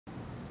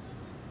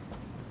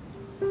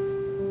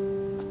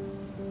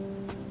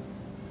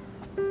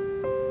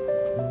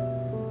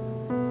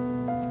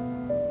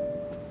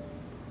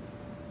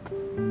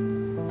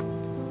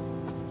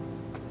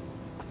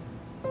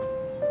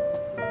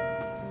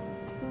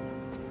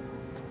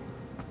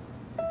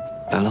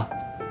来了。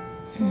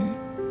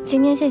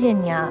今天谢谢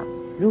你啊，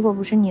如果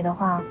不是你的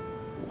话，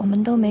我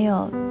们都没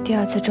有第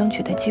二次争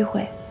取的机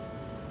会。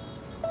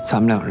咱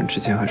们两人之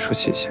间还说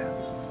谢谢。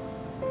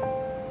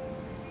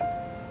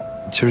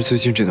其实最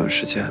近这段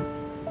时间，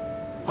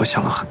我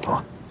想了很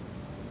多，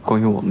关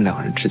于我们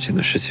两人之间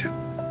的事情。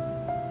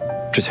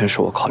之前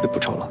是我考虑不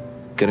周了，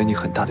给了你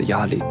很大的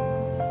压力，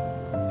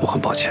我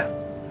很抱歉。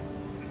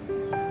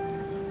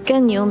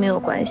跟你又没有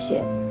关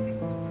系，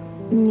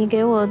你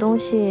给我的东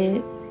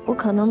西，我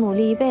可能努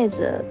力一辈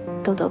子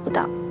都得不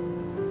到。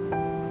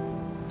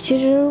其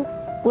实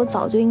我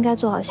早就应该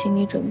做好心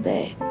理准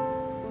备，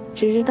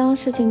只是当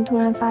事情突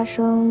然发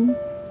生，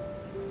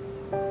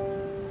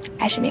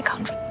还是没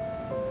扛住。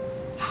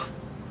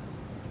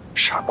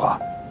傻瓜，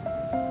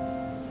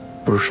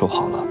不是说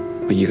好了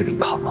我一个人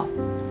扛吗？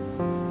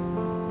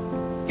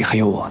你还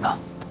有我呢，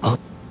啊！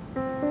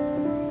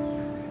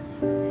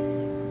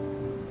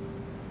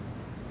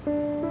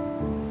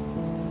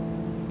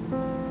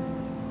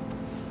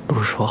不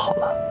是说好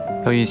了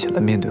要一起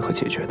来面对和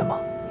解决的吗？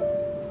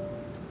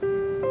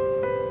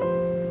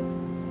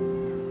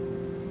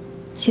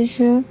其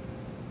实，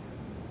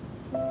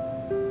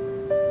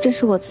这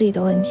是我自己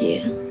的问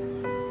题，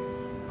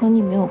和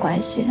你没有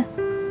关系。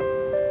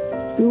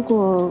如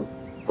果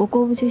我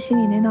过不去心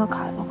里那道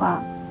坎的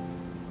话，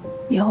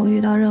以后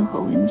遇到任何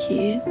问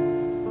题，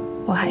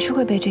我还是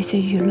会被这些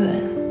舆论、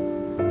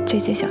这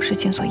些小事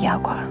情所压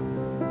垮。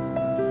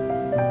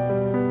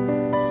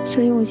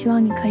所以我希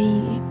望你可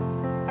以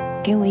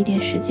给我一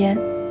点时间，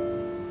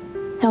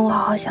让我好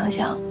好想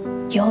想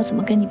以后怎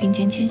么跟你并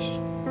肩前行。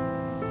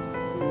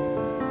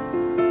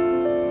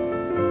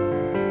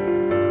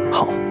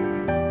好，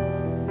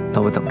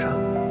那我等着。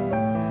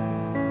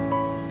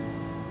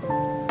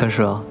但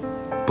是啊，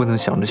不能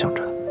想着想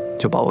着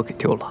就把我给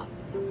丢了。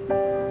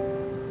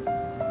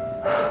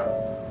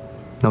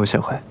那我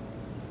先回。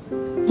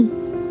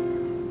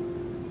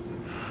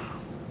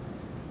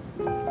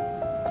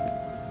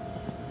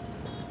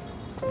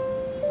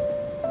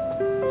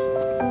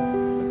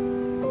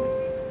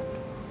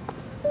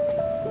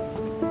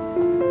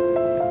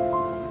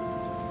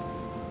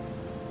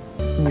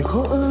你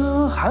和恩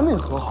恩还没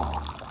和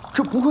好，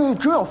这不会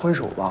真要分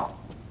手吧？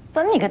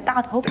分你个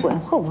大头滚，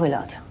会不会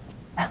聊天？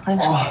来，喝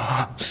点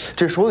水。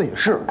这说的也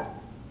是。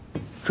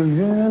这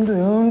渊渊对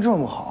恩恩这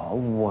么好，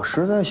我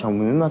实在想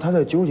不明白他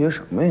在纠结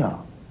什么呀。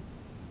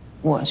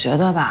我觉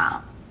得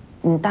吧，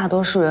大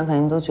多数人肯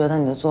定都觉得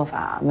你的做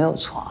法没有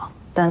错，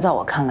但在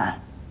我看来，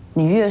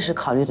你越是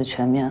考虑的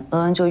全面，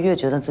恩恩就越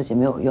觉得自己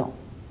没有用。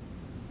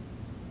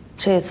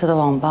这一次的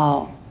网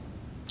暴，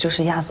就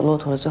是压死骆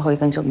驼的最后一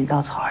根救命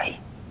稻草而已。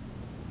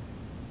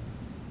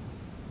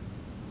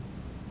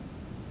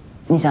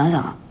你想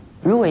想，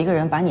如果一个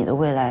人把你的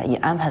未来也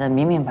安排得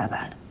明明白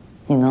白的，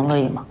你能乐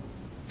意吗？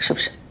是不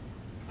是？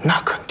那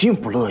肯定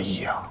不乐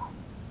意啊。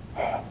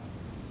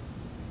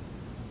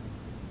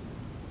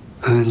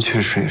恩恩确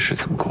实也是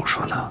这么跟我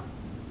说的。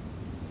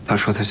他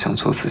说他想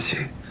做自己，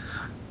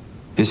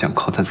也想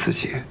靠他自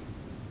己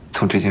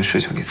从这件事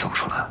情里走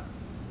出来。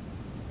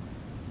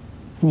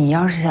你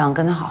要是想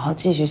跟他好好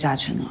继续下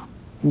去呢，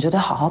你就得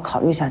好好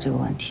考虑一下这个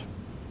问题，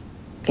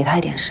给他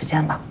一点时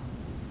间吧。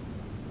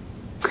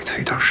给他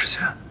一点时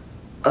间。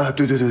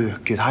对，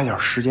给他一点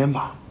时间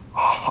吧。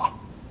啊。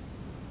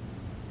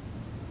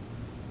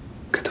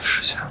给他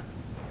时间。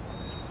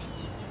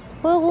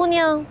灰姑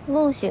娘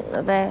梦醒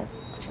了呗，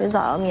迟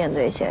早要面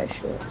对现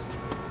实。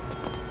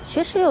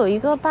其实有一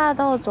个霸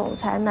道总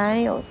裁男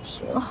友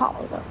挺好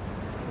的，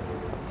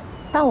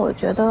但我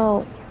觉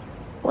得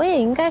我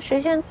也应该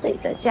实现自己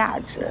的价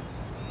值。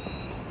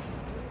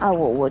啊，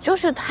我就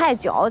是太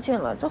矫情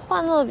了，这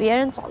换做别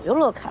人早就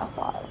乐开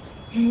花了。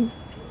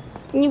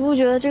你不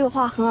觉得这个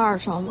话很耳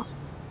熟吗？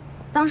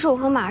当时我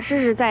和马诗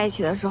诗在一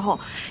起的时候，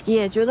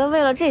也觉得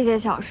为了这些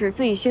小事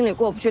自己心里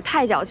过不去，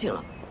太矫情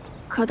了。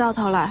可到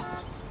头来，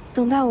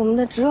等待我们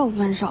的只有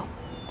分手。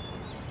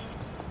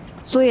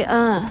所以，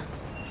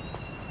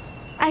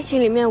爱情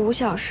里面无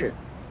小事，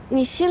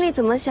你心里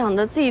怎么想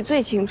的自己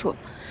最清楚。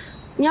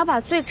你要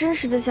把最真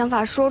实的想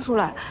法说出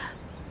来，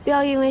不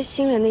要因为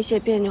心里那些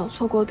别扭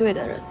错过对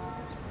的人。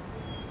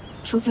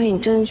除非你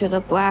真的觉得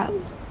不爱了，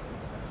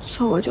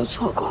错过就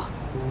错过。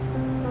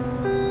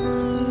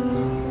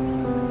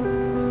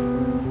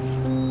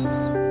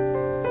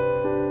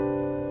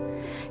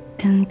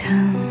等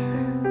等，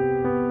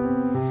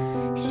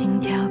心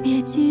跳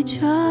别急着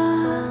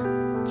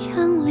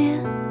强烈。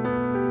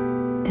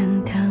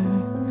等等，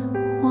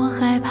我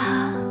害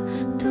怕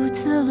独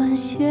自沦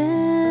陷。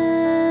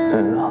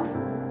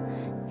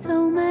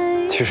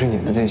其实你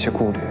的那些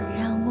顾虑，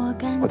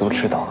我都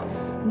知道。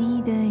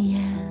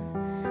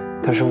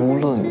但是无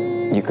论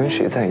你跟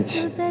谁在一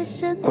起，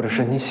或者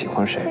是你喜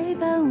欢谁，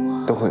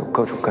都会有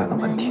各种各样的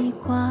问题。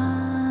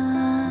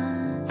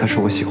但是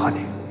我喜欢你，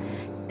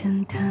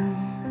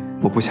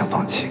我不想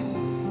放弃，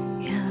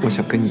我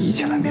想跟你一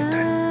起来面对，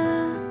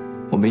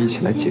我们一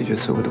起来解决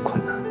所有的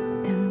困难。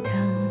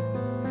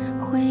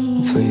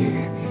所以，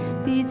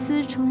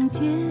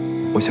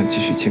我想继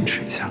续坚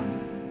持一下，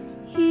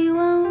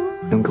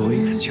能给给我一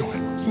次机会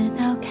吗？直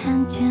到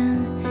看见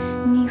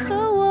你和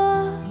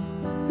我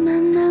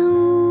慢慢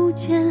无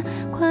间，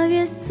跨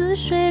越似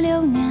水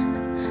流年，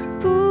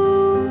不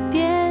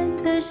变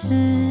的誓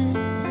言。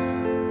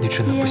你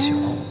真的不喜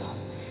欢我吗？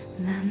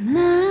慢慢